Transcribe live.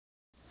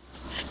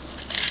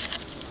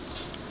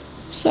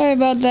Sorry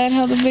about that,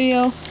 how the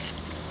video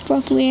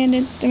abruptly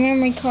ended. The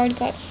memory card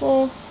got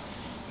full,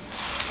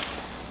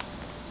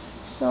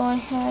 so I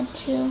had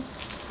to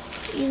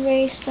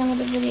erase some of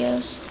the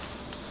videos.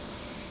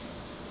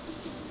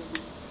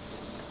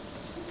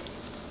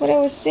 What I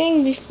was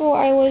saying before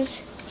I was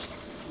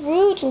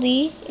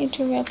rudely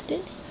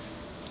interrupted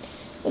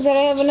was that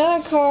I have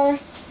another car,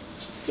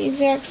 the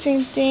exact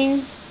same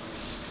thing,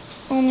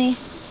 only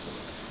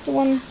the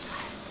one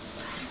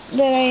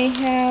that I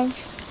had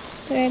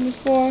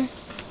before,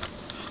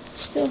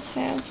 still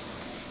have,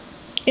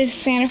 is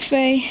Santa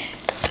Fe,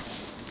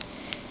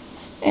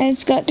 and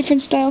it's got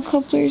different style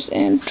couplers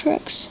and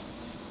trucks.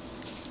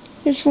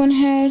 This one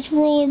has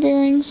roller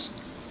bearings.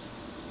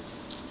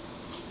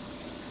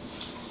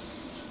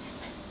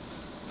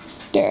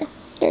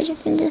 There's a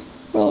finger,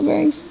 roller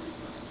bearings.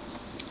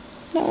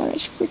 That one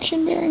is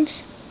friction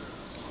bearings.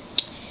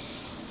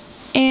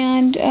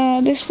 And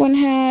this one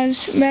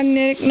has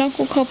magnetic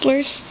knuckle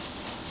couplers.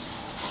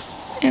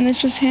 And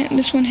this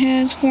one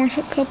has horn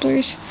hook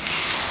couplers.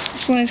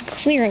 This one is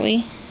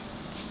clearly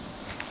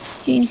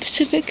Union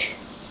Pacific.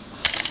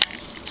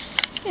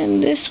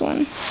 And this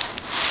one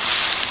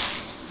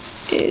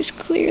is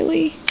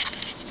clearly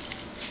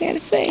Santa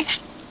Fe.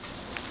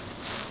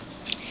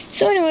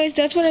 So anyways,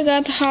 that's what I got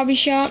at the hobby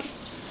shop.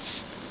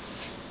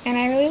 And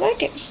I really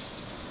like it.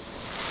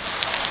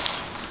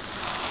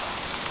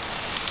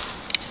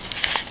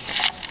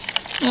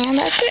 And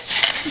that's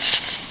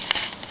it.